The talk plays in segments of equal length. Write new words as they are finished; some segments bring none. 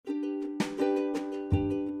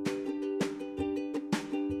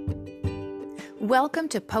Welcome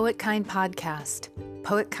to Poetkind Podcast.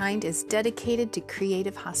 Poetkind is dedicated to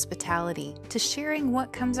creative hospitality, to sharing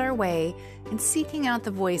what comes our way, and seeking out the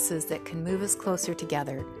voices that can move us closer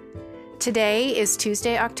together. Today is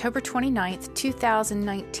Tuesday, October 29th,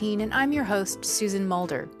 2019, and I'm your host, Susan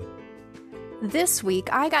Mulder. This week,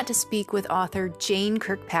 I got to speak with author Jane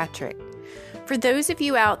Kirkpatrick. For those of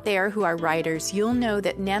you out there who are writers, you'll know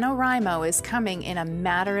that NaNoWriMo is coming in a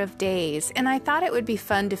matter of days, and I thought it would be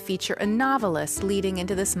fun to feature a novelist leading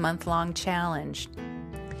into this month-long challenge.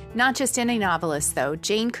 Not just any novelist, though.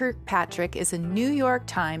 Jane Kirkpatrick is a New York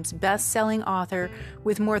Times best-selling author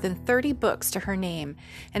with more than 30 books to her name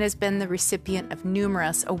and has been the recipient of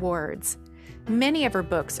numerous awards. Many of her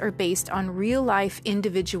books are based on real-life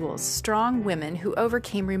individuals, strong women who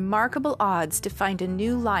overcame remarkable odds to find a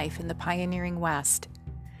new life in the pioneering West.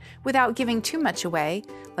 Without giving too much away,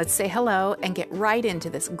 let's say hello and get right into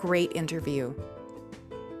this great interview.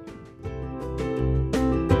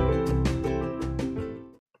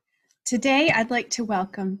 Today, I'd like to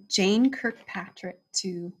welcome Jane Kirkpatrick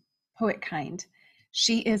to Poetkind.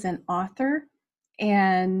 She is an author,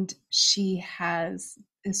 and she has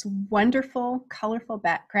this wonderful, colorful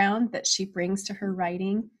background that she brings to her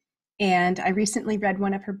writing. And I recently read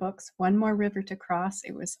one of her books, One More River to Cross.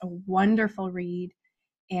 It was a wonderful read,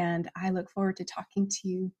 and I look forward to talking to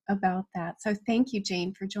you about that. So thank you,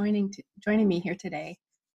 Jane, for joining me here today.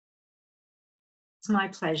 It's my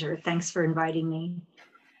pleasure. Thanks for inviting me.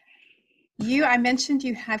 I mentioned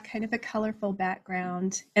you have kind of a colorful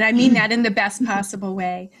background, and I mean that in the best possible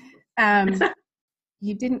way.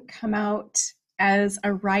 You didn't come out as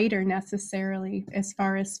a writer necessarily as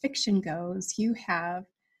far as fiction goes. You have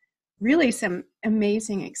really some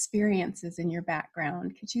amazing experiences in your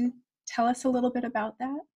background. Could you tell us a little bit about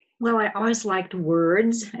that? Well, I always liked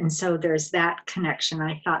words, and so there's that connection.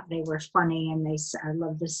 I thought they were funny, and I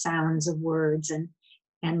love the sounds of words, and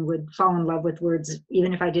would fall in love with words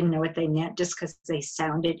even if I didn't know what they meant, just because they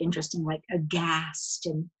sounded interesting, like aghast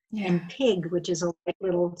and pig, which is a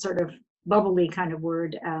little sort of bubbly kind of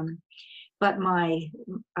word. But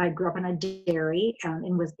I grew up in a dairy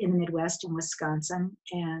in the Midwest in Wisconsin,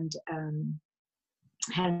 and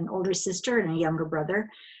had an older sister and a younger brother,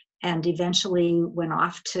 and eventually went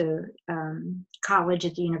off to college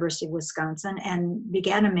at the University of Wisconsin and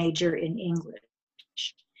began a major in English,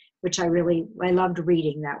 which I loved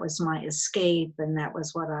reading. That was my escape, and that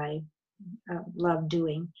was what I loved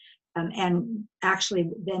doing. And actually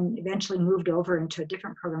then eventually moved over into a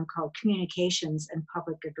different program called Communications and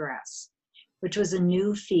Public Address, which was a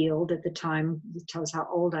new field at the time. It tells how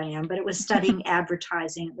old I am, but it was studying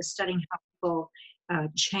advertising. It was studying how people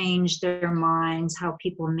changed their minds, how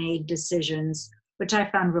people made decisions, which I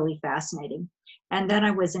found really fascinating. And then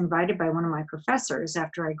I was invited by one of my professors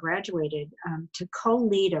after I graduated to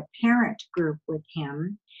co-lead a parent group with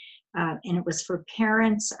him. And it was for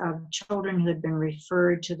parents of children who had been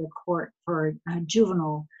referred to the court for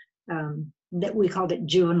juvenile, that we called it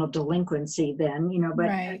juvenile delinquency then, but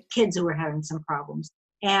right. Kids who were having some problems.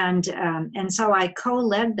 And so I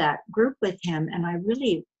co-led that group with him, and I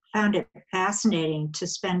really found it fascinating to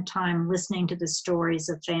spend time listening to the stories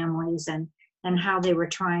of families and how they were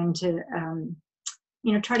trying to,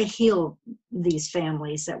 try to heal these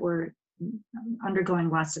families that were undergoing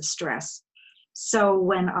lots of stress. So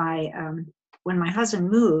when my husband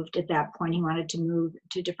moved at that point, he wanted to move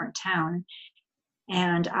to a different town,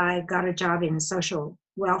 and I got a job in social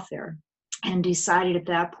welfare and decided at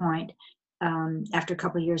that point, after a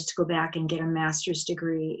couple of years, to go back and get a master's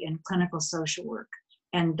degree in clinical social work.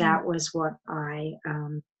 And that was what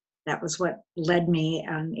led me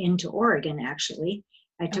into Oregon, actually.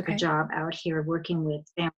 I took a job out here working with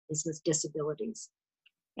families with disabilities.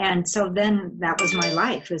 And so then that was my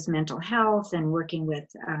life, was mental health and working with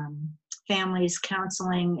families,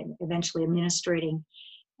 counseling, eventually administrating.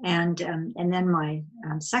 And then my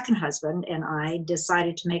second husband and I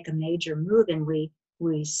decided to make a major move, and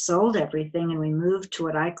we sold everything and we moved to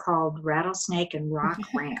what I called Rattlesnake and Rock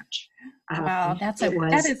Ranch. Wow, that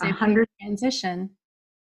is a big transition.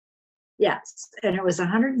 Yes, and it was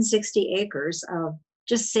 160 acres of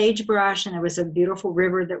just sagebrush, and there was a beautiful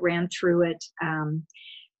river that ran through it.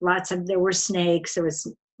 There were snakes. We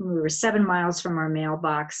were 7 miles from our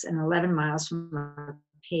mailbox and 11 miles from our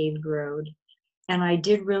paved road. And I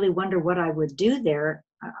did really wonder what I would do there.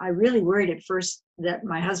 I really worried at first that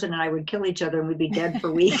my husband and I would kill each other and we'd be dead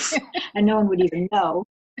for weeks and no one would even know.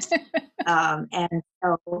 And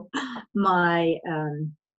so my,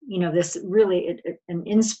 this really an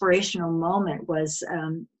inspirational moment was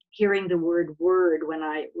hearing the word "word" when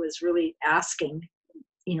I was really asking,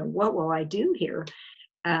 what will I do here?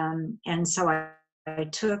 And so I I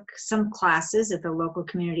took some classes at the local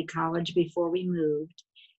community college before we moved.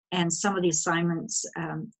 And some of the assignments,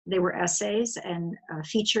 they were essays and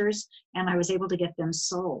features, and I was able to get them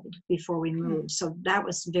sold before we moved. So that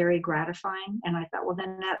was very gratifying. And I thought, well,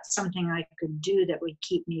 then that's something I could do that would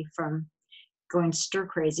keep me from going stir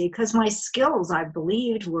crazy, because my skills, I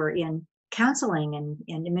believed, were in counseling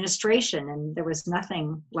and administration, and there was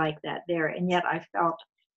nothing like that there. And yet I felt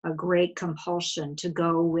a great compulsion to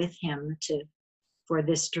go with him for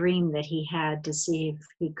this dream that he had, to see if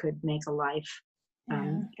he could make a life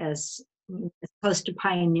as close to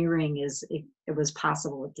pioneering as it was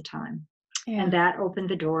possible at the time. Yeah. And that opened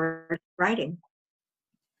the door to writing.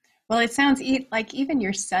 Well, it sounds like even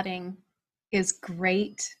your setting is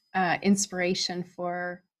great inspiration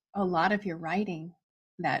for a lot of your writing,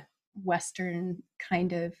 that Western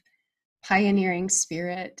kind of pioneering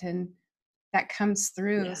spirit, and that comes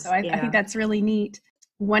through. Yes, so I think that's really neat.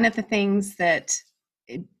 One of the things that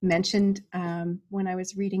it mentioned when I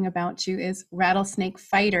was reading about you is rattlesnake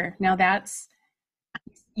fighter. Now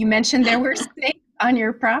you mentioned there were snakes on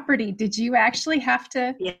your property. Did you actually have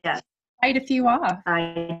to fight a few off?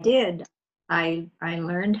 I did. I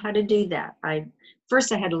learned how to do that.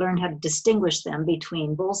 First I had to learn how to distinguish them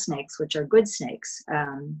between bull snakes, which are good snakes.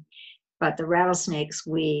 But the rattlesnakes,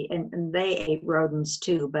 and they ate rodents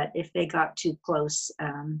too, but if they got too close,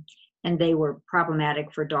 and they were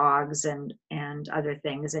problematic for dogs and other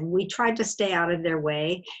things. And we tried to stay out of their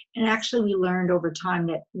way. And actually we learned over time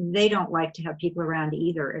that they don't like to have people around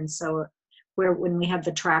either. And so when we had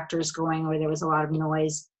the tractors going or there was a lot of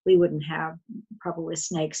noise, we wouldn't have trouble with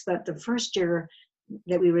snakes. But the first year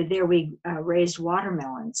that we were there, we raised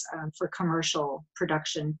watermelons for commercial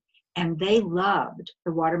production. And they loved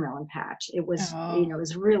the watermelon patch. It was, it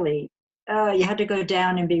was really, you had to go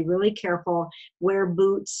down and be really careful, wear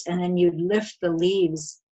boots, and then you'd lift the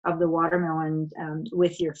leaves of the watermelon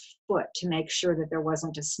with your foot to make sure that there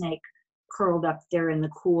wasn't a snake curled up there in the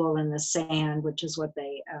cool in the sand, which is what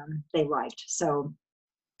they liked. So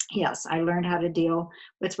yes, I learned how to deal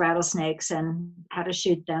with rattlesnakes and how to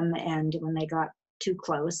shoot them, and when they got too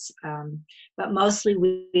close. But mostly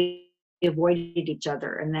we avoided each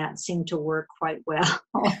other, and that seemed to work quite well.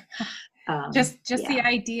 Just the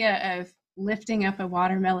idea of lifting up a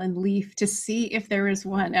watermelon leaf to see if there was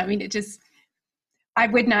one. I mean, I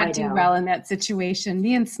would not do well in that situation.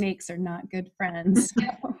 Me and snakes are not good friends.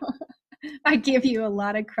 I give you a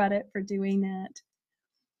lot of credit for doing that.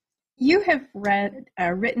 You have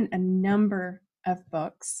written a number of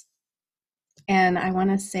books, and I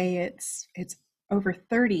want to say it's over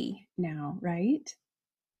 30 now, right?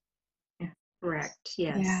 Correct.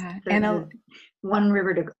 Yes. Yeah. One more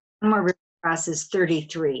river to cross is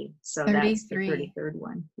 33. So 33. That's the 33rd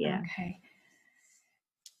one. Yeah. Okay.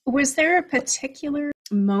 Was there a particular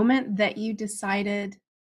moment that you decided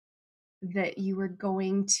that you were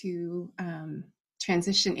going to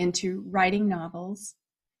transition into writing novels?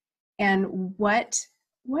 And what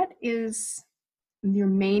is your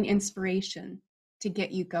main inspiration to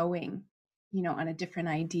get you going, on a different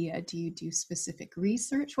idea? Do you do specific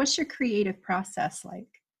research? What's your creative process like?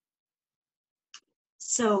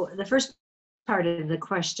 So the first part of the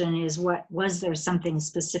question is, was there something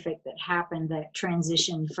specific that happened that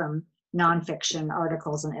transitioned from nonfiction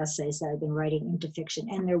articles and essays that I've been writing into fiction?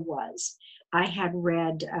 And there was. I had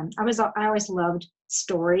read, I always loved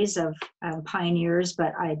stories of pioneers,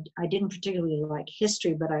 but I didn't particularly like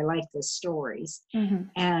history, but I liked the stories. Mm-hmm.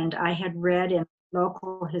 And I had read in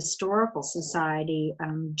local historical society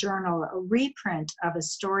journal a reprint of a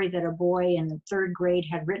story that a boy in the 3rd grade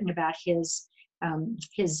had written about his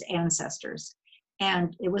ancestors.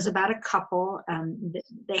 And it was about a couple.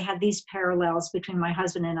 They had these parallels between my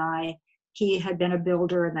husband and I. He had been a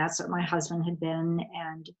builder, and that's what my husband had been.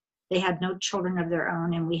 And they had no children of their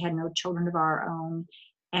own, and we had no children of our own.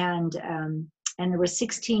 And there was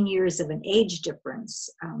 16 years of an age difference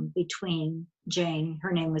between Jane.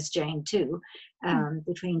 Her name was Jane too.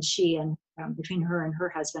 Between her and her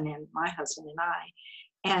husband and my husband and I.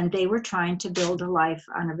 And they were trying to build a life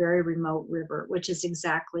on a very remote river, which is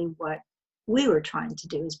exactly what we were trying to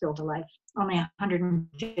do, is build a life only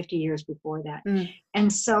 150 years before that. Mm.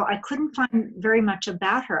 And so I couldn't find very much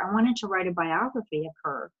about her. I wanted to write a biography of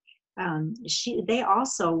her. They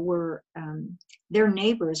also were, their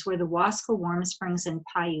neighbors were the Wasco, Warm Springs, and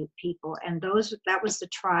Paiute people. And that was the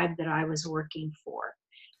tribe that I was working for,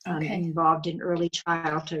 involved in early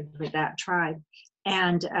childhood with that tribe.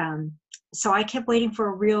 And so I kept waiting for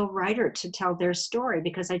a real writer to tell their story,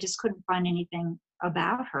 because I just couldn't find anything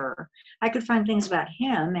about her. I could find things about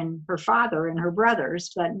him and her father and her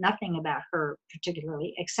brothers, but nothing about her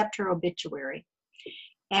particularly, except her obituary.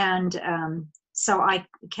 And So I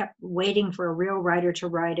kept waiting for a real writer to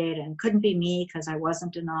write it, and couldn't be me because I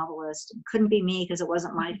wasn't a novelist, and couldn't be me because it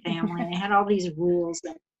wasn't my family. And I had all these rules.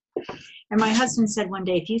 And my husband said one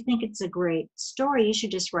day, if you think it's a great story, you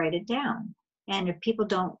should just write it down. And if people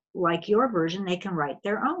don't like your version, they can write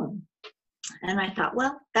their own. And I thought,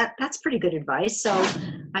 well, that's pretty good advice. So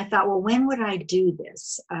I thought, well, when would I do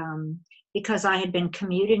this? Because I had been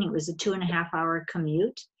commuting. It was a 2.5-hour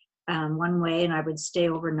commute one way, and I would stay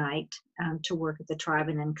overnight to work at the tribe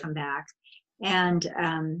and then come back.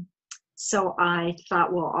 And so I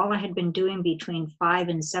thought, well, all I had been doing between 5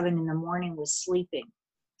 and 7 in the morning was sleeping.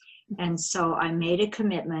 And so I made a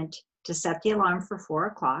commitment to set the alarm for 4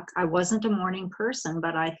 o'clock. I wasn't a morning person,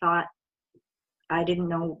 but I thought, I didn't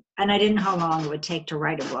know, and I didn't know how long it would take to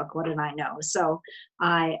write a book. What did I know? So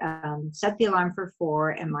I set the alarm for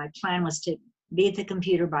 4, and my plan was to be at the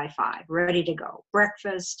computer by 5, ready to go.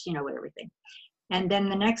 Breakfast, with everything. And then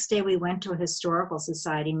the next day we went to a historical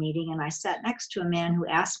society meeting, and I sat next to a man who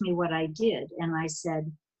asked me what I did. And I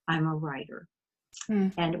said, I'm a writer.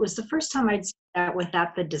 And it was the first time I'd said that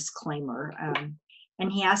without the disclaimer.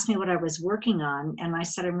 And he asked me what I was working on. And I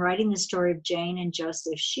said, I'm writing the story of Jane and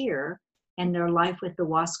Joseph Shear and their life with the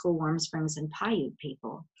Wasco, Warm Springs, and Paiute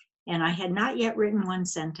people. And I had not yet written one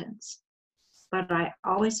sentence, but I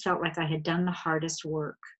always felt like I had done the hardest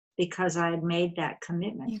work because I had made that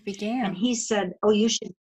commitment. You began. And he said, oh, you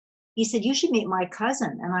should meet my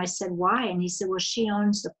cousin. And I said, why? And he said, well, she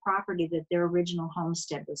owns the property that their original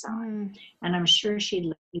homestead was on. And I'm sure she'd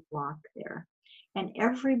let you walk there. And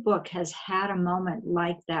every book has had a moment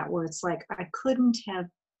like that where it's like, I couldn't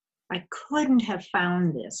have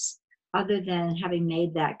found this other than having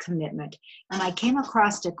made that commitment. And I came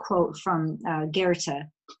across a quote from Goethe,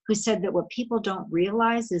 who said that what people don't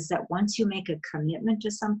realize is that once you make a commitment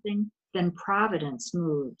to something, then providence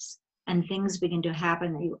moves and things begin to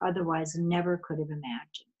happen that you otherwise never could have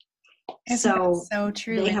imagined. So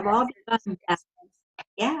true. They have all done that.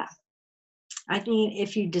 Yeah. I think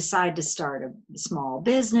if you decide to start a small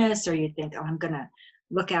business, or you think, oh, I'm going to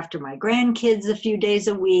look after my grandkids a few days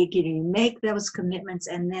a week, you make those commitments,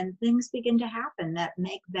 and then things begin to happen that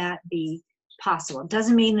make that be possible. It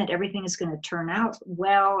doesn't mean that everything is going to turn out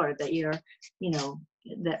well, or that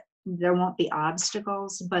that there won't be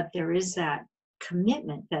obstacles, but there is that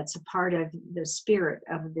commitment that's a part of the spirit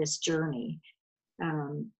of this journey,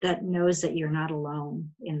 that knows that you're not alone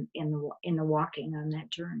in the walking on that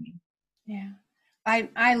journey. Yeah.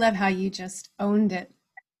 I love how you just owned it.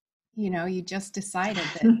 You just decided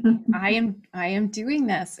that I am doing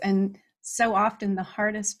this. And so often the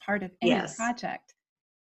hardest part of any project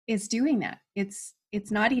is doing that. It's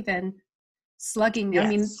not even slugging. Yes. I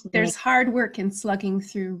mean, there's hard work in slugging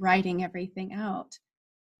through writing everything out,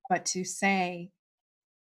 but to say,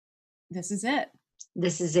 this is it.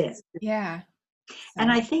 This is it. Yeah. So.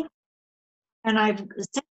 And I think,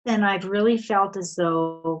 since then I've really felt as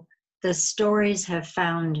though the stories have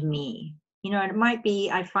found me. It might be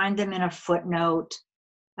I find them in a footnote,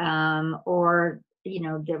 or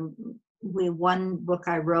one book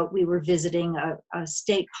I wrote, we were visiting a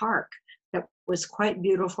state park that was quite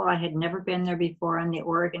beautiful. I had never been there before on the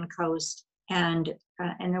Oregon coast, and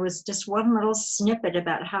there was just one little snippet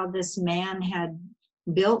about how this man had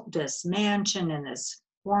built this mansion and this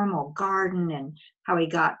formal garden, and how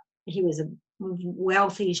he was a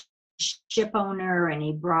wealthy ship owner, and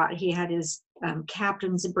he had his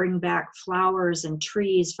captains bring back flowers and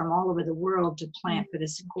trees from all over the world to plant for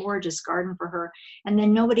this gorgeous garden for her. And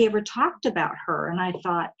then nobody ever talked about her. And I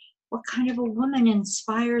thought, what kind of a woman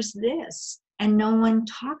inspires this? And no one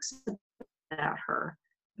talks about her.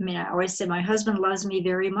 I mean, I always say my husband loves me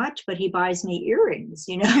very much, but he buys me earrings,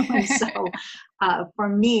 And so for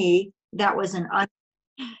me, that was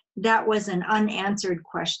an unanswered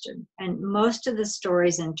question. And most of the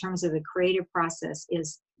stories in terms of the creative process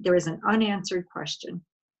there is an unanswered question.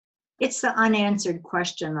 It's the unanswered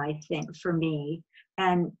question, I think, for me.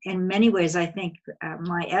 And in many ways, I think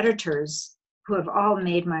my editors, who have all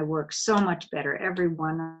made my work so much better, every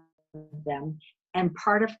one of them, and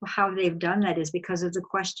part of how they've done that is because of the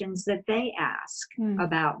questions that they ask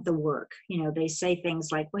about the work. They say things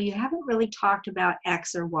like, well, you haven't really talked about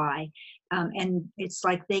X or Y. And it's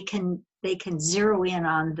like they can zero in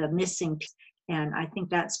on the missing piece. And I think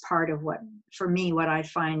that's part of what I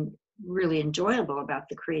find really enjoyable about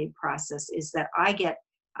the creative process is that I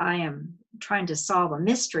am trying to solve a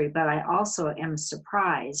mystery, but I also am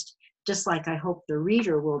surprised, just like I hope the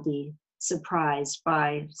reader will be surprised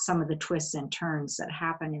by some of the twists and turns that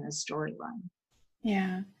happen in a storyline.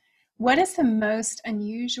 Yeah. What is the most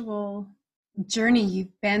unusual journey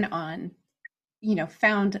you've been on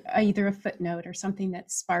found either a footnote or something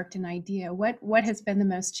that sparked an idea. What has been the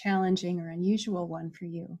most challenging or unusual one for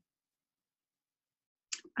you?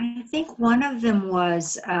 I think one of them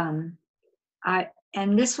was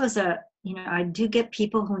and this was I do get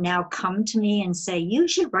people who now come to me and say, you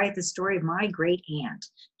should write the story of my great aunt.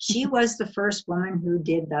 She was the first woman who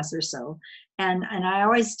did thus or so. And I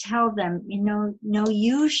always tell them, no,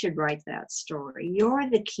 you should write that story. You're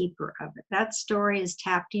the keeper of it. That story has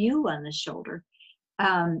tapped you on the shoulder.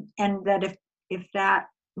 And that if that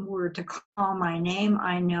were to call my name,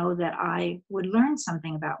 I know that I would learn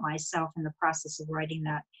something about myself in the process of writing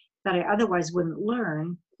that I otherwise wouldn't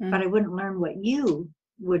learn, but I wouldn't learn what you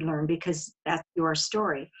would learn because that's your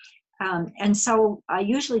story. And so I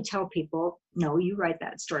usually tell people, no, you write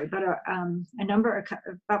that story. But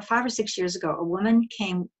about 5 or 6 years ago, a woman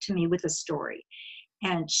came to me with a story.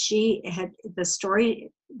 And she had the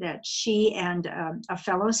story that she and a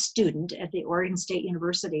fellow student at the Oregon State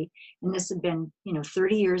University, and this had been,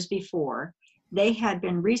 30 years before, they had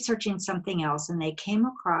been researching something else, and they came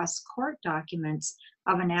across court documents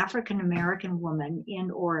of an African-American woman in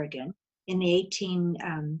Oregon in the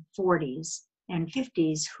 1840s and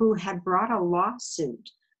 50s who had brought a lawsuit,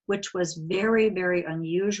 which was very, very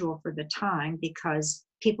unusual for the time because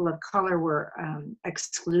people of color were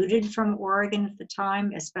excluded from Oregon at the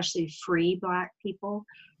time, especially free Black people.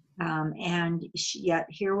 Yet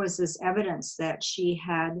here was this evidence that she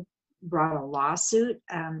had brought a lawsuit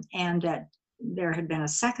and that there had been a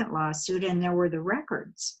second lawsuit, and there were the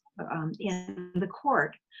records in the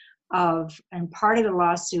court and part of the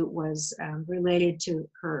lawsuit was related to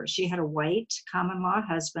her. She had a white common law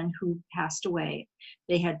husband who passed away.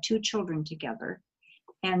 They had 2 children together,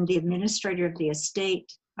 and the administrator of the estate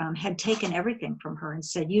had taken everything from her and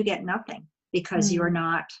said, "You get nothing because you're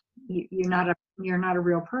not a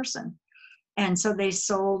real person." And so he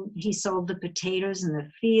sold the potatoes in the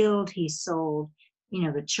field. He sold,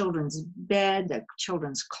 the children's bed, the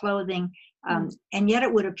children's clothing. And yet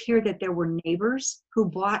it would appear that there were neighbors who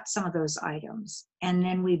bought some of those items. And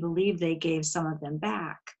then we believe they gave some of them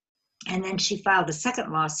back. And then she filed a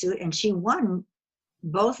second lawsuit, and she won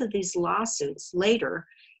both of these lawsuits later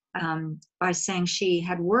by saying she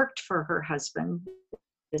had worked for her husband,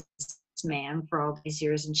 this man, for all these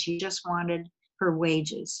years, and she just wanted her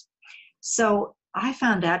wages. So I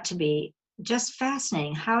found that to be just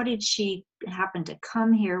fascinating. How did she happen to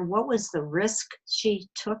come here? What was the risk she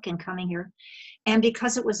took in coming here? And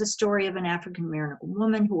because it was a story of an African-American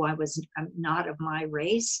woman who I was not of my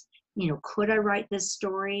race, could I write this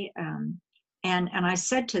story? And I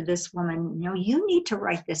said to this woman, you need to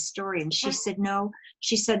write this story. And she said, no.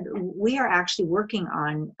 She said, we are actually working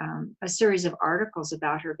on a series of articles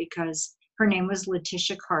about her because her name was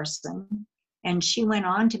Letitia Carson. And she went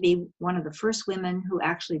on to be one of the first women who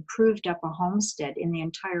actually proved up a homestead in the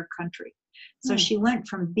entire country. So she went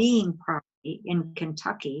from being property in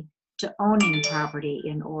Kentucky to owning property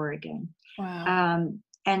in Oregon. Wow.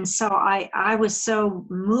 And so I was so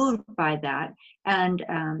moved by that. And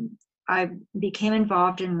I became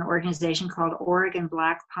involved in an organization called Oregon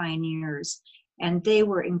Black Pioneers. And they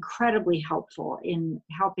were incredibly helpful in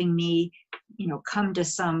helping me, come to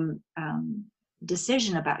some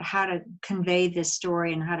decision about how to convey this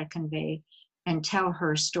story and how to convey and tell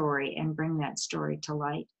her story and bring that story to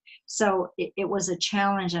light. So it was a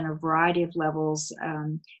challenge on a variety of levels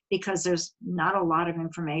because there's not a lot of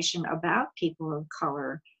information about people of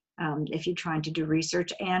color if you're trying to do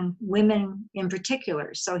research, and women in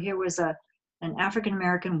particular. So here was an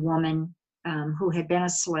African-American woman who had been a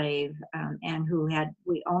slave and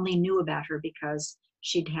we only knew about her because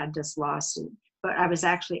she'd had this lawsuit. But I was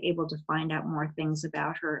actually able to find out more things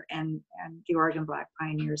about her, and the Oregon Black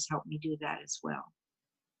Pioneers helped me do that as well.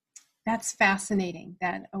 That's fascinating.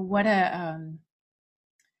 What a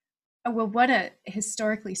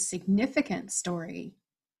historically significant story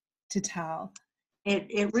to tell.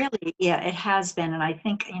 It really, it has been, and I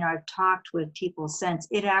think I've talked with people since.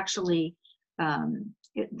 It actually,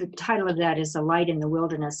 the title of that is "A Light in the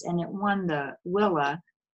Wilderness," and it won the Willa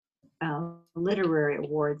Literary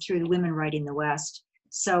Award through the Women Writing the West.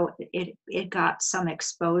 So it got some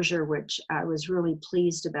exposure, which I was really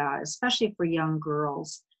pleased about, especially for young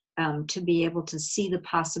girls, to be able to see the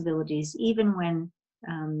possibilities, even when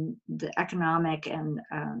the economic and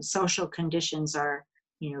social conditions are,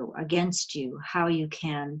 against you, how you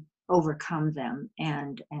can overcome them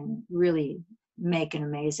and really make an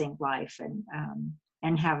amazing life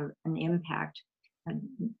and have an impact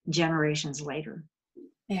generations later.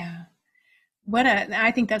 Yeah.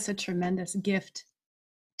 I think that's a tremendous gift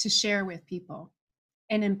to share with people,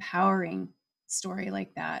 an empowering story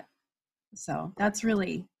like that. So that's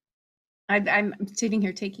really I'm sitting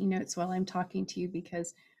here taking notes while I'm talking to you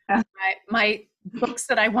because Uh, my books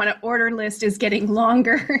that I want to order list is getting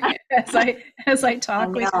longer as I I talk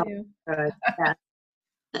with know. you. Good.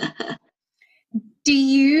 Yeah. Do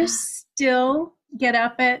you still get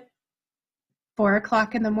up at 4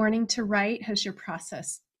 o'clock in the morning to write? Has your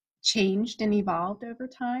process changed and evolved over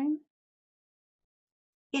time?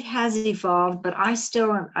 It has evolved, but I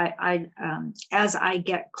still, as I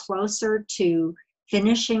get closer to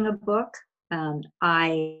finishing a book,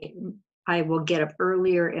 I will get up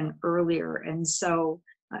earlier and earlier, and so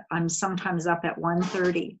I'm sometimes up at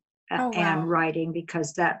 1:30 Oh, and wow. writing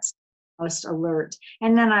because that's most alert.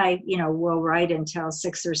 And then I, will write until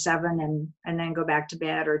 6 or 7, and then go back to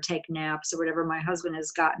bed or take naps or whatever. My husband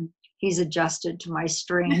has gotten, he's adjusted to my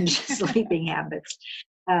strange sleeping habits.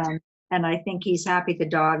 Um, and I think he's happy the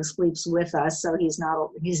dog sleeps with us, so he's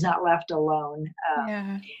not left alone.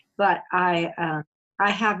 Yeah. But I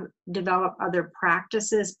have developed other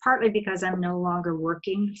practices, partly because I'm no longer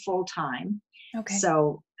working full time. Okay.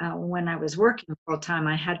 So when I was working full time,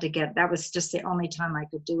 I had to that was just the only time I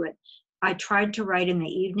could do it. I tried to write in the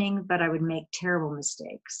evening, but I would make terrible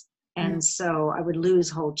mistakes. And so I would lose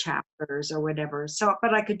whole chapters or whatever. So,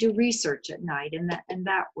 but I could do research at night, and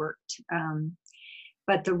that worked.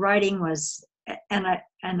 But the writing was, and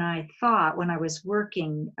I thought when I was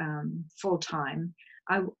working full time,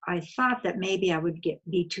 I thought that maybe I would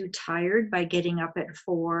be too tired by getting up at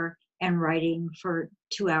 4 and writing for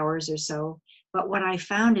 2 hours or so. But what I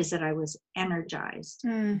found is that I was energized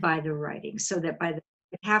by the writing, so that I'd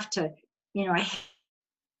have to, I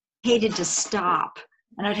hated to stop,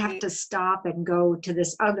 and I'd have Right. to stop and go to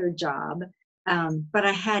this other job. But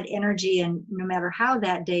I had energy, and no matter how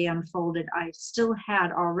that day unfolded, I still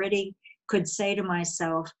could say to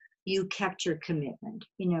myself, you kept your commitment.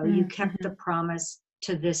 You kept the promise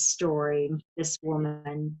to this story, this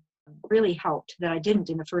woman. Really helped that I didn't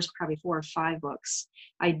in the first probably 4 or 5 books.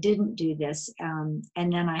 I didn't do this. And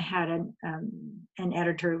then I had an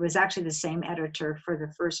editor. It was actually the same editor for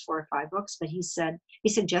the first 4 or 5 books, but he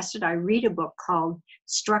suggested I read a book called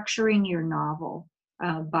Structuring Your Novel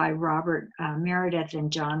by Robert Meredith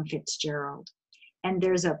and John Fitzgerald. And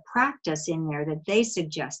there's a practice in there that they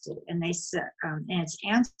suggested, and they said, and it's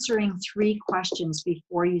answering 3 questions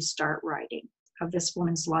before you start writing of this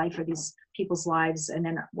woman's life or these people's lives, and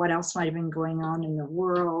then what else might have been going on in the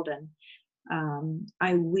world. And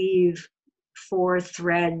I weave 4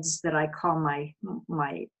 threads that I call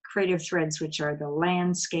my creative threads, which are the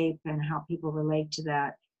landscape and how people relate to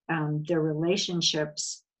that, their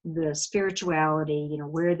relationships, the spirituality,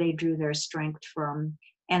 where they drew their strength from,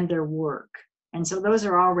 and their work. And so those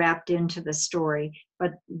are all wrapped into the story.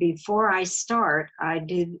 But before I start, I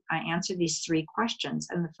answer these 3 questions.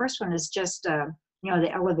 And the first one is just,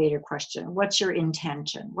 the elevator question. What's your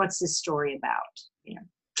intention? What's this story about?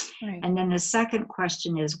 Right. And then the second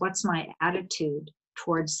question is, what's my attitude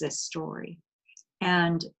towards this story?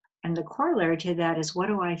 And the corollary to that is, what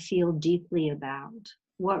do I feel deeply about?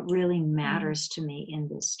 What really matters to me in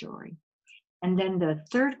this story? And then the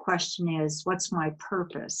third question is, what's my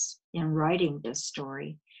purpose in writing this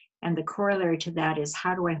story? And the corollary to that is,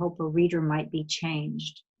 how do I hope a reader might be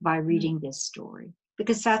changed by reading this story?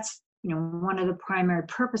 Because that's, one of the primary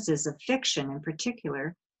purposes of fiction in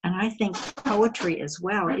particular, and I think poetry as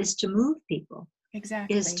well, is to move people.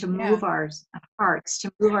 Exactly. Is to move our hearts,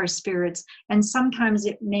 to move our spirits. And sometimes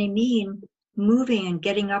it may mean moving and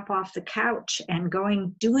getting up off the couch and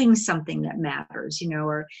doing something that matters,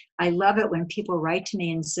 or I love it when people write to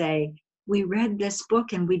me and say, we read this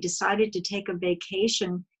book and we decided to take a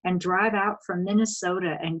vacation and drive out from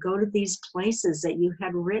Minnesota and go to these places that you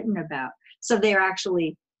had written about. So they're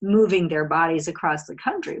actually moving their bodies across the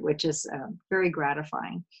country, which is very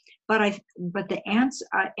gratifying. But I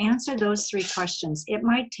answer those 3 questions. It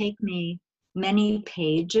might take me many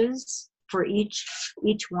pages for each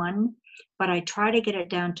one, but I try to get it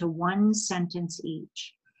down to 1 sentence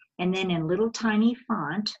each. And then in little tiny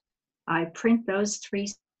font, I print those 3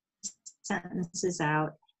 sentences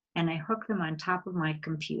out and I hook them on top of my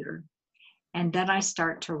computer. And then I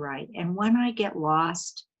start to write. And when I get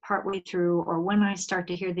lost partway through, or when I start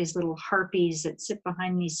to hear these little harpies that sit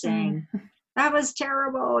behind me saying, that was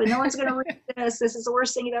terrible, no one's going to read this is the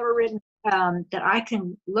worst thing you've ever written, that I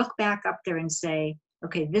can look back up there and say,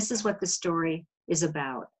 okay, this is what the story is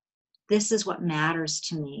about. This is what matters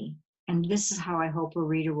to me. And this is how I hope a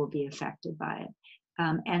reader will be affected by it.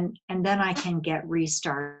 And then I can get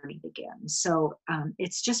restarted again. So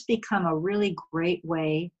it's just become a really great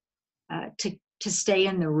way to stay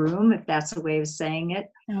in the room, if that's a way of saying it,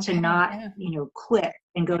 to not, quit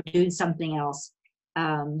and go do something else.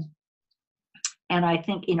 And I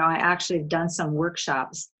think, I actually have done some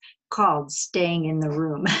workshops called Staying in the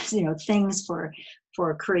Room, things for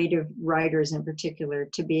creative writers in particular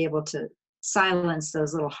to be able to silence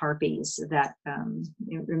those little harpies that,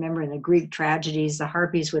 remember in the Greek tragedies, the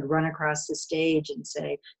harpies would run across the stage and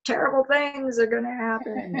say, terrible things are going to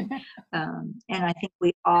happen. And I think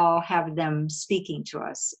we all have them speaking to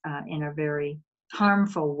us in a very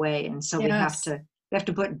harmful way. And so we have to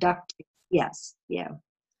put duct tape. Yes. Yeah.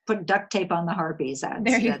 Put duct tape on the harpies.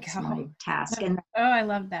 That's my task. And I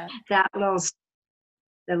love that.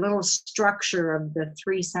 The little structure of the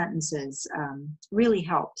 3 sentences really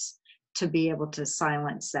helps to be able to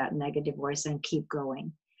silence that negative voice and keep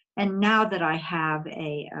going. And now that I have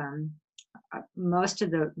most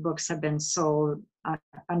of the books have been sold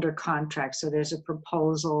under contract, so there's a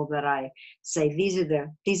proposal that I say these are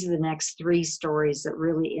the next 3 stories that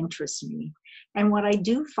really interest me. And what I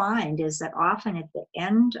do find is that often at the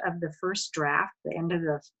end of the first draft, the end of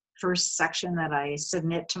the first section that I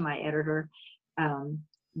submit to my editor,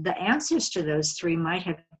 the answers to those 3 might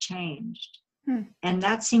have changed. And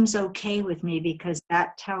that seems okay with me, because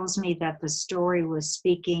that tells me that the story was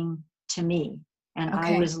speaking to me, and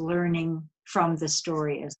I was learning from the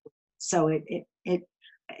story as well. So it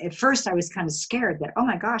at first I was kind of scared that, oh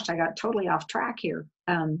my gosh, I got totally off track here.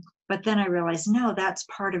 But then I realized, no, that's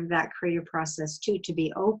part of that creative process too, to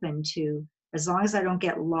be open to, as long as I don't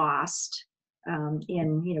get lost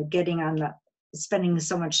in, spending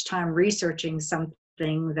so much time researching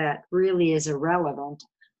something that really is irrelevant,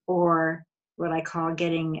 or what I call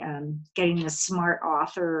getting the smart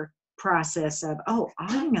author process of, oh,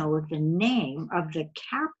 I know the name of the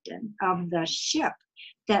captain of the ship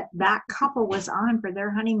that couple was on for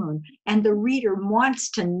their honeymoon, and the reader wants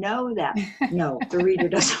to know that. No, the reader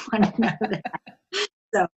doesn't want to know that.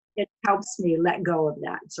 So it helps me let go of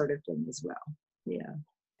that sort of thing as well. Yeah.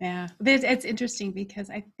 Yeah, it's interesting, because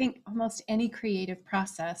I think almost any creative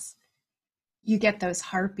process, you get those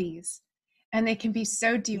harpies, and they can be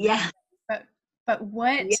so deep. Yeah. But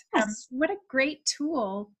what a great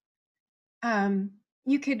tool.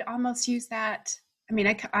 You could almost use that. I mean,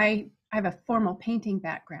 I have a formal painting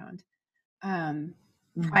background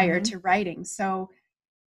prior to writing, so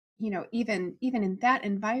even in that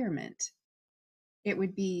environment, it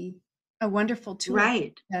would be a wonderful tool.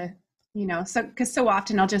 Right. Because so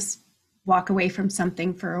often I'll just walk away from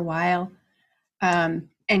something for a while and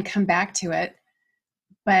come back to it,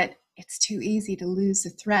 but it's too easy to lose the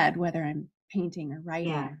thread, whether I'm painting or writing.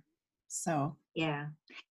 Yeah. So yeah,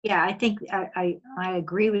 I think I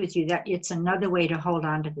agree with you that it's another way to hold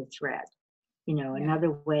on to the thread.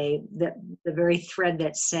 Another way, that the very thread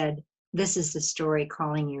that said, this is the story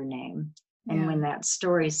calling your name. And when that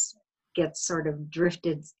story gets sort of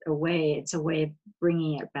drifted away, it's a way of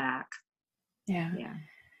bringing it back. Yeah.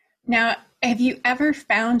 Now, have you ever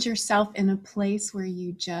found yourself in a place where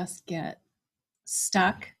you just get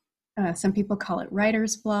stuck? Some people call it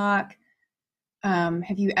writer's block.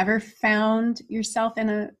 Have you ever found yourself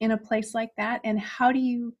in a place like that? And how do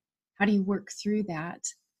you work through that?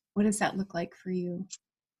 What does that look like for you?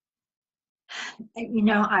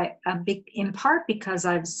 In part because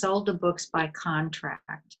I've sold the books by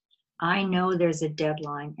contract, I know there's a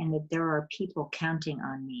deadline and that there are people counting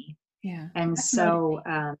on me. Yeah. And so,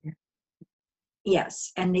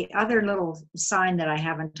 yes. And the other little sign that I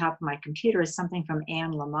have on top of my computer is something from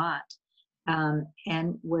Anne Lamott,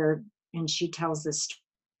 and she tells this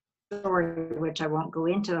story, which I won't go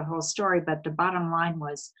into the whole story, but the bottom line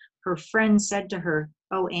was, her friend said to her,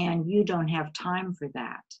 "Oh, Anne, you don't have time for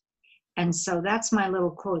that." And so that's my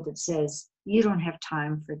little quote that says, you don't have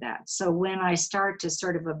time for that. So when I start to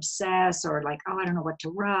sort of obsess, or like, oh, I don't know what to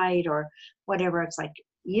write or whatever, it's like,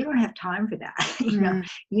 you don't have time for that.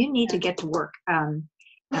 You need to get to work.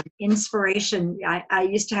 Inspiration. I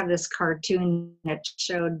used to have this cartoon that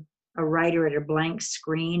showed a writer at a blank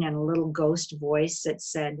screen and a little ghost voice that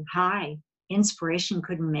said, "Hi, inspiration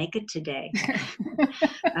couldn't make it today."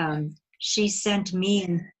 She sent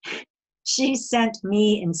me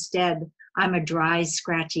instead, "I'm a dry,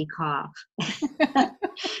 scratchy cough."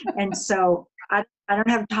 And so I don't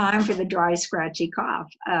have time for the dry, scratchy cough.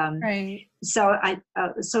 Right. So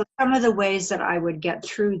so some of the ways that I would get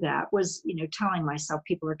through that was, telling myself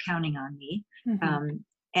people are counting on me.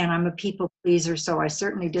 And I'm a people pleaser, so I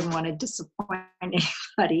certainly didn't want to disappoint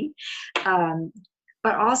anybody.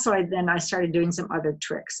 But also I started doing some other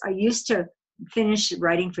tricks. I used to finish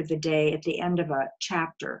writing for the day at the end of a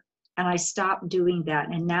chapter, and I stopped doing that.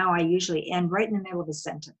 And now I usually end right in the middle of a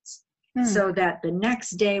sentence, so that the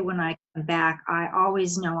next day when I come back, I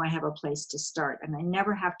always know I have a place to start, and I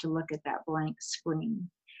never have to look at that blank screen.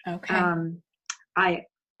 Okay.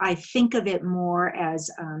 I think of it more as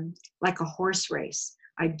like a horse race.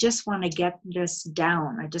 I just want to get this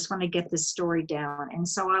down. I just want to get this story down. And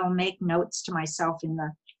so I'll make notes to myself in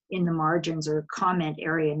the margins or comment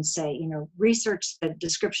area and say, research the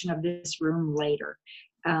description of this room later.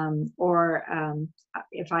 Or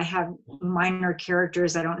if I have minor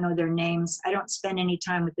characters, I don't know their names, I don't spend any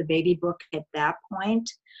time with the baby book at that point.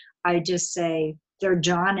 I just say they're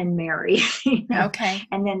John and Mary, Okay.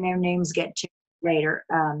 and then their names get changed later.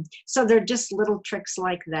 So they're just little tricks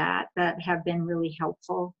like that have been really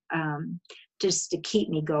helpful, just to keep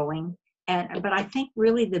me going. But I think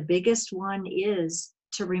really the biggest one is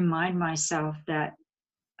to remind myself that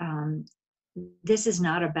this is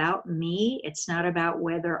not about me. It's not about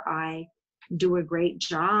whether I do a great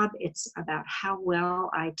job. It's about how well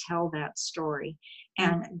I tell that story.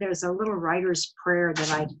 And there's a little writer's prayer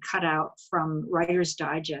that I cut out from Writer's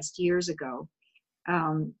Digest years ago.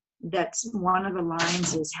 That's one of the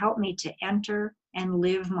lines is, help me to enter and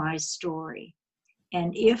live my story.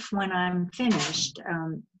 And if when I'm finished,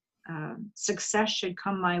 success should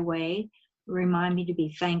come my way, remind me to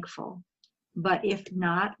be thankful. But if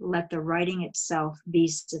not, let the writing itself be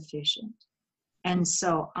sufficient. And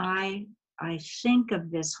so I think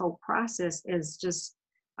of this whole process as just,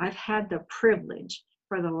 I've had the privilege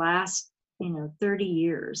for the last 30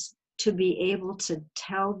 years to be able to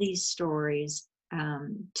tell these stories,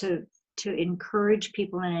 to encourage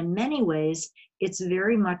people. And in many ways, it's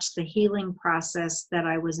very much the healing process that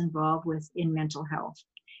I was involved with in mental health.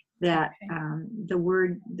 That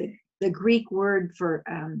the Greek word for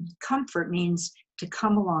comfort means to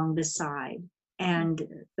come along beside. And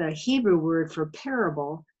the Hebrew word for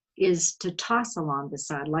parable is to toss along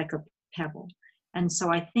beside, like a pebble. And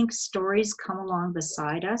so I think stories come along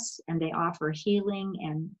beside us, and they offer healing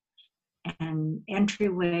and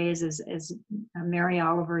entryways, as Mary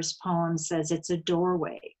Oliver's poem says, it's a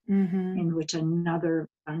doorway in which another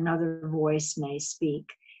voice may speak.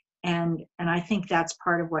 And I think that's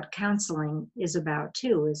part of what counseling is about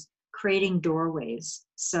too, is creating doorways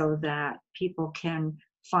so that people can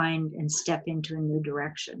find and step into a new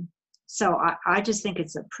direction. So I just think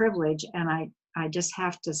it's a privilege, and I just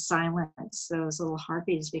have to silence those little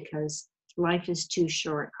harpies because life is too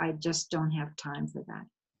short. I just don't have time for that.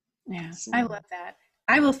 Yeah, so. I love that.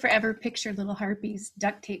 I will forever picture little harpies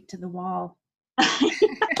duct taped to the wall.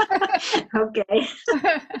 Okay.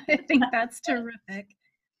 I think that's terrific.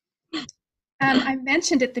 I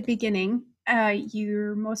mentioned at the beginning,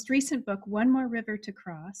 your most recent book, One More River to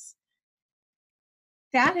Cross.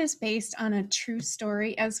 That is based on a true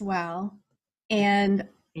story as well. And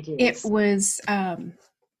it was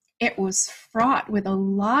fraught with a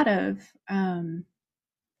lot of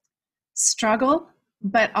struggle,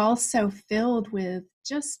 but also filled with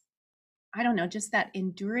just that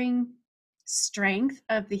enduring strength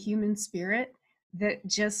of the human spirit that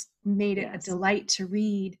just made it a delight to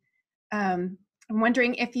read. I'm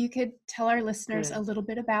wondering if you could tell our listeners a little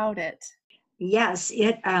bit about it. Yes,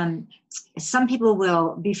 some people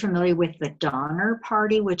will be familiar with the Donner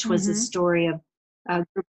Party, which was a story of a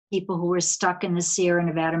group of people who were stuck in the Sierra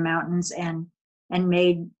Nevada mountains and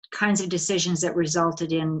made kinds of decisions that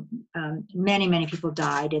resulted in many, many people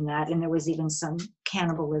died in that, and there was even some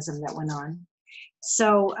cannibalism that went on.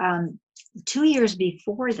 So 2 years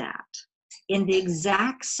before that, in the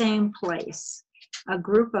exact same place, a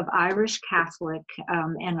group of Irish Catholic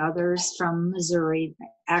and others from Missouri,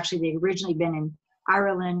 actually they'd originally been in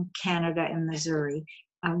Ireland, Canada, and Missouri,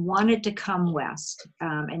 wanted to come west,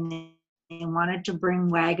 and they wanted to bring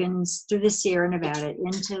wagons through the Sierra Nevada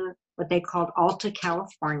into what they called Alta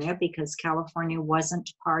California, because California wasn't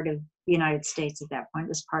part of the United States at that point, it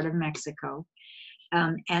was part of Mexico.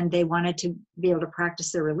 And they wanted to be able to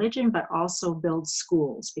practice their religion, but also build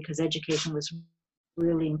schools, because education was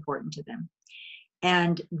really important to them.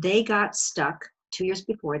 And they got stuck 2 years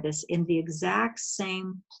before this in the exact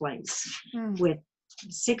same place with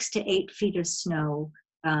 6 to 8 feet of snow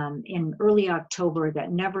in early October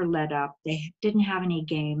that never let up. They didn't have any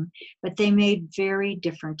game, but they made very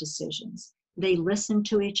different decisions. They listened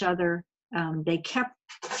to each other. They kept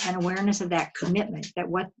an awareness of that commitment, that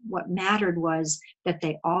what mattered was that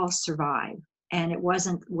they all survived. And it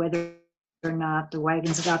wasn't whether or not the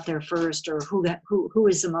wagons got there first, or who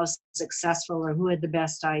was the most successful, or who had the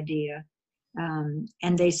best idea.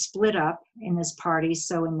 And they split up in this party.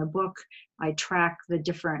 So in the book, I track the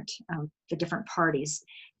different parties.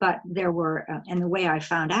 But there were, and the way I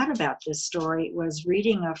found out about this story was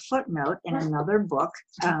reading a footnote in another book.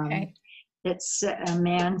 It's a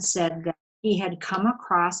man said that he had come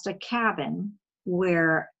across a cabin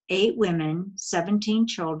where 8 women, 17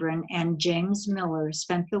 children, and James Miller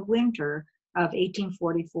spent the winter of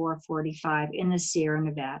 1844-45 in the Sierra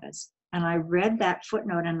Nevadas. And I read that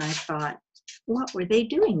footnote and I thought, what were they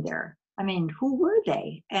doing there? I mean, who were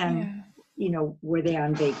they? And, were they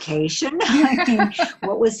on vacation? I mean,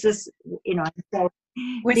 what was this, so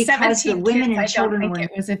With because the 17 women kids, and I children don't think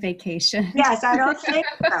were, it was a vacation. yes, I don't think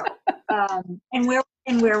so. And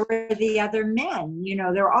where were the other men?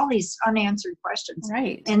 There were all these unanswered questions.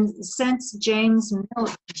 Right. And since James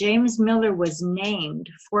Miller was named,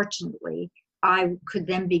 fortunately, I could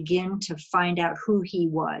then begin to find out who he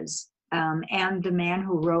was. And the man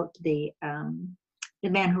who wrote the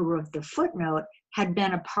footnote had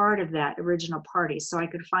been a part of that original party, so I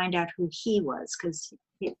could find out who he was, because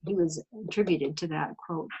he was attributed to that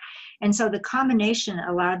quote. And so the combination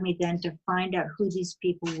allowed me then to find out who these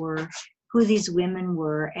people were, who these women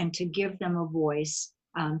were, and to give them a voice,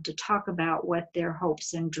 to talk about what their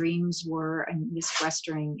hopes and dreams were in this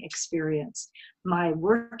Western experience. My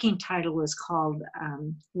working title was called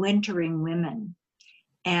Wintering Women.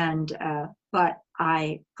 And but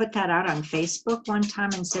I put that out on Facebook one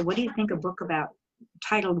time and said, what do you think a book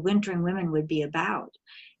titled Wintering Women would be about?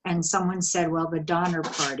 And someone said, well, the Donner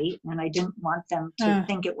Party. And I didn't want them to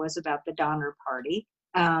think it was about the Donner Party.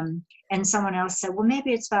 And someone else said, well,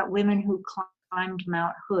 maybe it's about women who climbed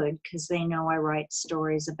Mount Hood, because they know I write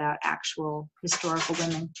stories about actual historical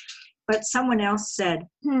women. But someone else said,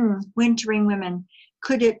 Wintering Women,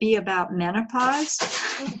 could it be about menopause?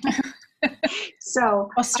 So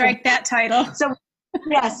I'll strike that title. So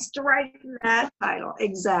yes, strike that title.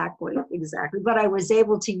 Exactly. But I was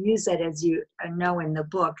able to use it, as you know in the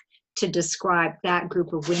book, to describe that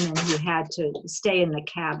group of women who had to stay in the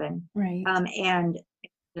cabin, right, and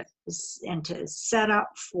to set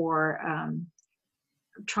up for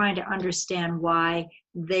trying to understand why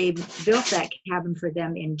they built that cabin for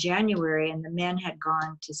them in January, and the men had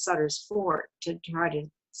gone to Sutter's Fort to try to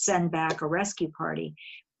send back a rescue party.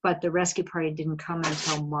 But the rescue party didn't come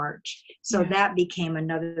until March. So that became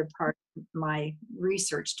another part of my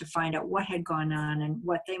research, to find out what had gone on and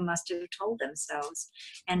what they must have told themselves.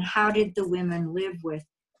 And how did the women live with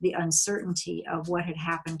the uncertainty of what had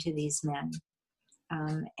happened to these men,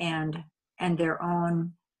 and their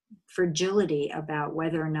own fragility about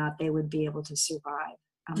whether or not they would be able to survive,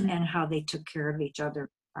 and how they took care of each other in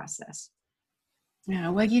the process. Yeah,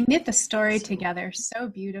 well, you knit the story together so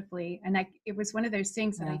beautifully. And it was one of those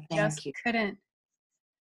things that I just couldn't,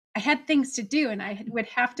 I had things to do and I would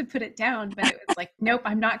have to put it down, but it was like, nope,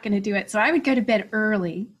 I'm not going to do it. So I would go to bed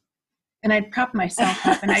early and I'd prop myself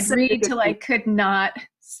up and I'd read till I could not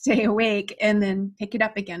stay awake, and then pick it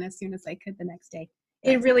up again as soon as I could the next day.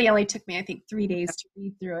 It really only took me, I think, 3 days to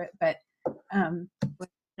read through it, but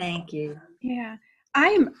thank you. Yeah.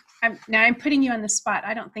 Now I'm putting you on the spot.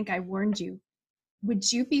 I don't think I warned you.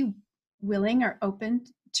 Would you be willing or open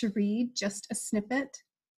to read just a snippet?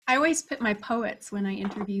 I always put my poets, when I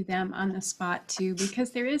interview them, on the spot too,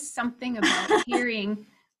 because there is something about hearing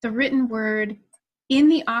the written word in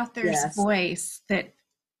the author's voice that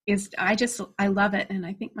is, I love it. And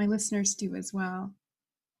I think my listeners do as well.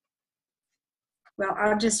 Well,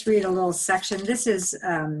 I'll just read a little section. This is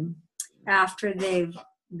after they've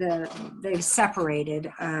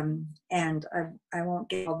separated, and I won't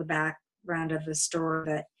get all the background of the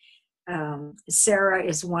story, but Sarah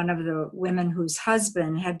is one of the women whose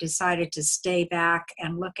husband had decided to stay back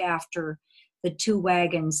and look after the 2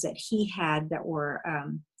 wagons that he had that were,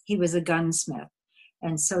 he was a gunsmith.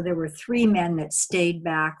 And so there were 3 men that stayed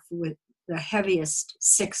back with the heaviest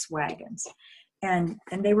 6 wagons. And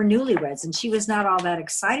they were newlyweds, and she was not all that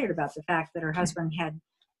excited about the fact that her husband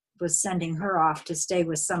was sending her off to stay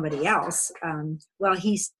with somebody else, while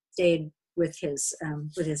he stayed with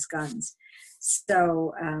his guns.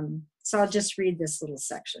 So I'll just read this little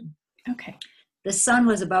section. Okay. The sun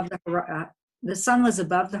was above the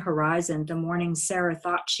horizon the morning Sarah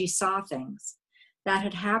thought she saw things. That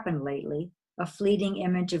had happened lately, a fleeting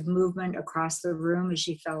image of movement across the room as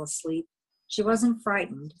she fell asleep. She wasn't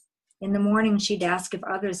frightened. In the morning, she'd ask if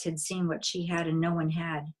others had seen what she had and no one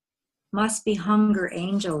had. Must be hunger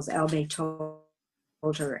angels, Elbe told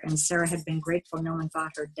her, and Sarah had been grateful no one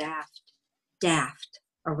thought her daft,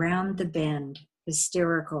 around the bend,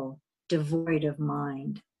 hysterical, devoid of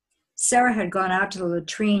mind. Sarah had gone out to the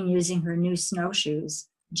latrine using her new snowshoes.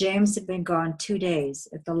 James had been gone 2 days,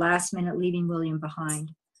 at the last minute leaving William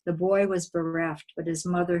behind. The boy was bereft, but his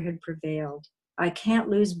mother had prevailed. I can't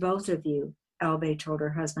lose both of you, Elbe told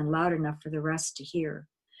her husband loud enough for the rest to hear.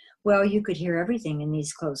 Well, you could hear everything in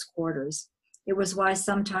these close quarters. It was why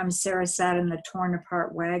sometimes Sarah sat in the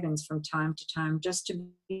torn-apart wagons from time to time just to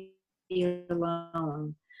be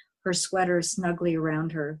alone, her sweater snugly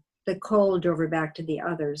around her. The cold drove her back to the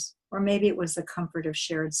others. or maybe it was the comfort of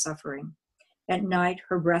shared suffering. At night,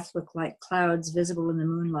 her breath looked like clouds visible in the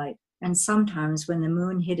moonlight, and sometimes when the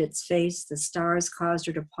moon hid its face, the stars caused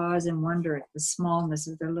her to pause and wonder at the smallness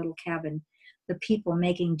of their little cabin, the people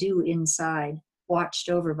making do inside, watched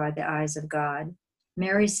over by the eyes of God.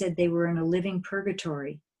 Mary said they were in a living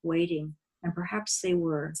purgatory, waiting, and perhaps they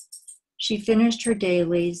were. She finished her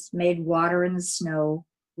dailies, made water in the snow,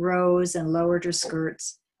 rose and lowered her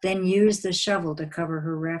skirts, then used the shovel to cover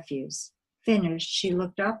her refuse. Finished, she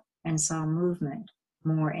looked up and saw movement.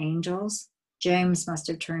 More angels? James must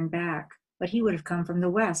have turned back, but he would have come from the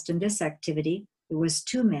west, and this activity, it was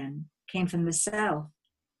 2 men, came from the south.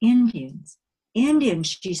 Indians. Indians,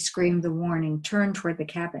 she screamed the warning, turned toward the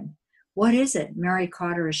cabin. What is it? Mary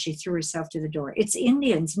caught her as she threw herself to the door. It's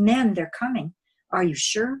Indians, men, they're coming. Are you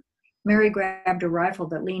sure? Mary grabbed a rifle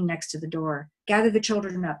that leaned next to the door. Gather the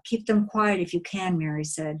children up. Keep them quiet if you can, Mary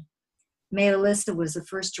said. May Alyssa was the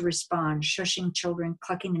first to respond, shushing children,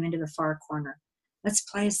 clucking them into the far corner. Let's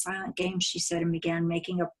play a silent game, she said, and began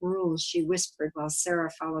making up rules, she whispered, while Sarah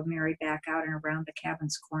followed Mary back out and around the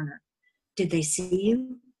cabin's corner. Did they see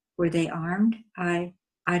you? Were they armed? I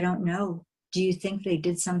don't know. Do you think they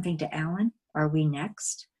did something to Alan? Are we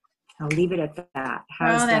next? I'll leave it at that.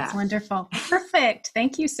 How's that's that? wonderful. Perfect.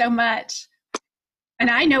 Thank you so much. And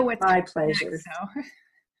I know what's my pleasure.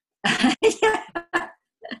 Next, so.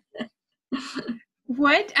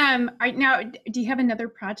 What now? Do you have another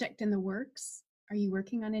project in the works? Are you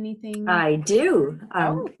working on anything? I do.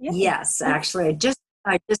 Yes, actually, I just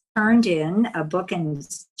turned in a book, and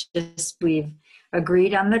we've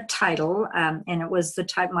agreed on the title, and it was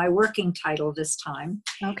my working title this time.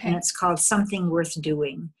 Okay. And it's called Something Worth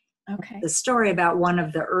Doing. Okay. The story about one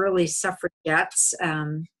of the early suffragettes,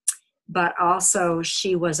 but also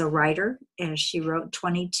she was a writer, and she wrote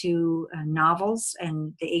 22 novels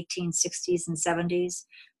in the 1860s and 70s,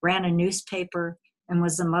 ran a newspaper, and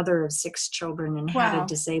was the mother of 6 children and had a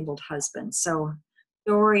disabled husband. So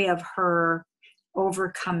the story of her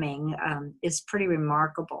overcoming is pretty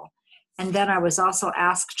remarkable. And then I was also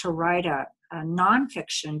asked to write a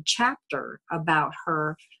nonfiction chapter about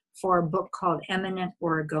her for a book called Eminent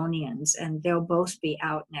Oregonians, and they'll both be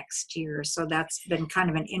out next year. So that's been kind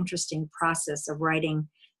of an interesting process of writing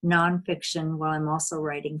nonfiction while I'm also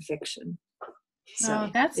writing fiction. So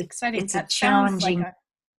that's exciting. It's a challenging.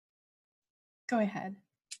 Go ahead.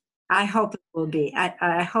 I hope it will be.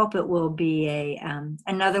 I hope it will be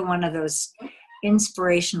another one of those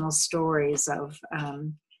inspirational stories of,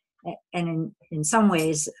 and in some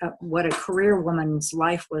ways, what a career woman's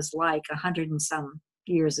life was like 100 and some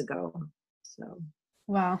years ago. So.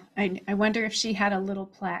 Well, I wonder if she had a little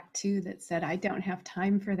plaque too that said, "I don't have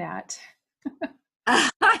time for that."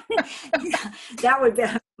 That would be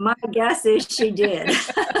my guess is she did.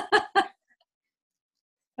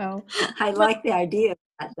 Oh, I like the idea of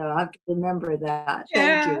that, though. I have to remember that.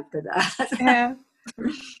 Yeah. Thank you for that. Yeah.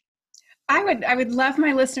 I would love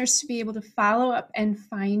my listeners to be able to follow up and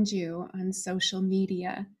find you on social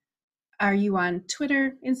media. Are you on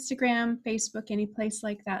Twitter, Instagram, Facebook, any place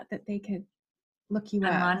like that they could look you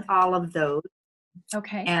up? I'm on all of those.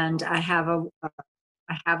 Okay. And I have a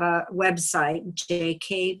website,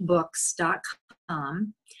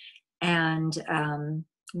 jkbooks.com, and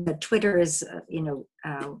the Twitter is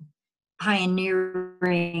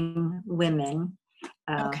pioneering women,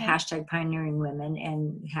 hashtag pioneering women,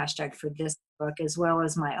 and hashtag for this book, as well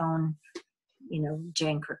as my own,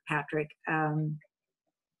 Jane Kirkpatrick.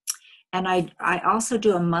 And I also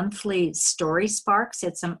do a monthly Story Sparks.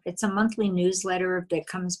 It's a monthly newsletter that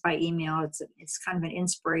comes by email. It's kind of an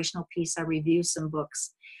inspirational piece. I review some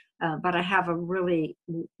books, but I have a really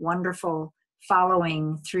wonderful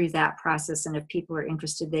following through that process. And if people are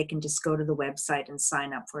interested, they can just go to the website and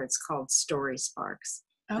sign up for it. It's called Story Sparks.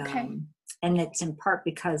 Okay. And it's in part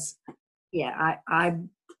because,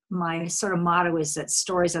 my sort of motto is that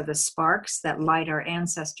stories are the sparks that light our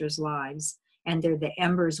ancestors' lives, and they're the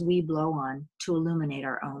embers we blow on to illuminate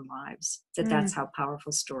our own lives. That's how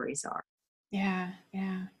powerful stories are. Yeah.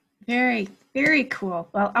 Very, very cool.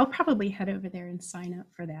 Well, I'll probably head over there and sign up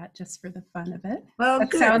for that just for the fun of it. Well,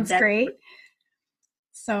 that sounds great.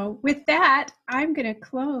 So with that, I'm going to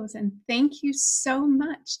close, and thank you so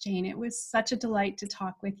much, Jane. It was such a delight to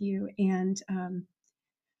talk with you, and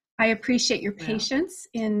I appreciate your patience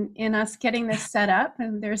in us getting this set up.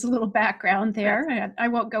 And there's a little background there I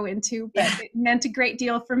won't go into, but it meant a great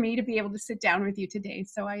deal for me to be able to sit down with you today.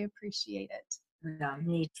 So I appreciate it. Yeah,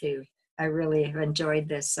 me too. I really have enjoyed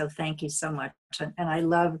this. So thank you so much. And I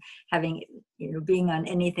love having, being on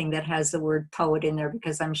anything that has the word poet in there,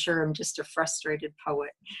 because I'm sure I'm just a frustrated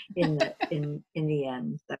poet in the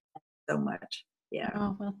end. So much. Yeah.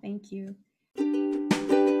 Oh, well, thank you.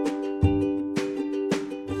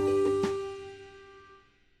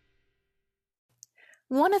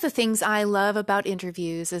 One of the things I love about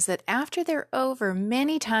interviews is that after they're over,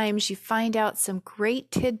 many times you find out some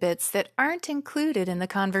great tidbits that aren't included in the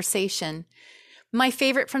conversation. My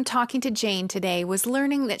favorite from talking to Jane today was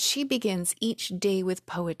learning that she begins each day with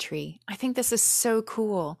poetry. I think this is so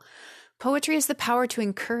cool. Poetry has the power to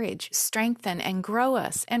encourage, strengthen, and grow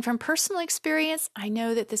us. And from personal experience, I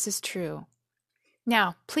know that this is true.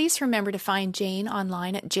 Now, please remember to find Jane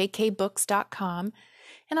online at jkbooks.com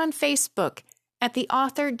and on Facebook at the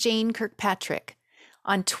author Jane Kirkpatrick,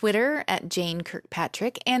 on Twitter at Jane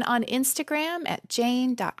Kirkpatrick, and on Instagram at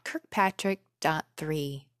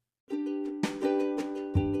jane.kirkpatrick.3.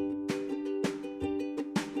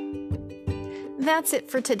 That's it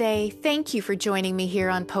for today. Thank you for joining me here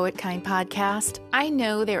on Poet Kind Podcast. I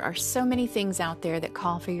know there are so many things out there that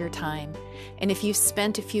call for your time, and if you've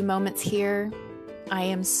spent a few moments here, I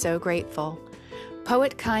am so grateful.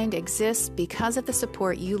 Poet Kind exists because of the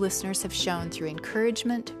support you listeners have shown through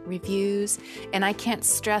encouragement, reviews, and I can't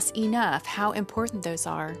stress enough how important those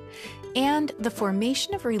are, and the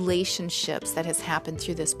formation of relationships that has happened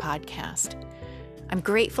through this podcast. I'm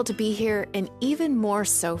grateful to be here, and even more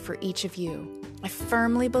so for each of you. I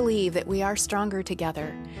firmly believe that we are stronger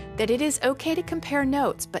together, that it is okay to compare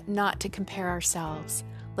notes, but not to compare ourselves.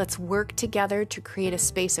 Let's work together to create a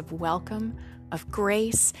space of welcome, of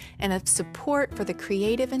grace, and of support for the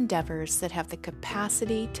creative endeavors that have the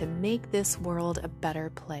capacity to make this world a better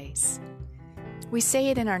place. We say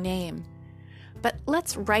it in our name, but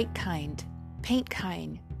let's write kind, paint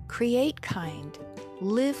kind, create kind,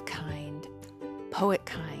 live kind, poet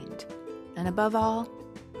kind, and above all,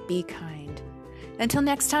 be kind. Until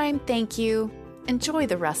next time, thank you. Enjoy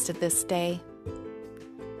the rest of this day.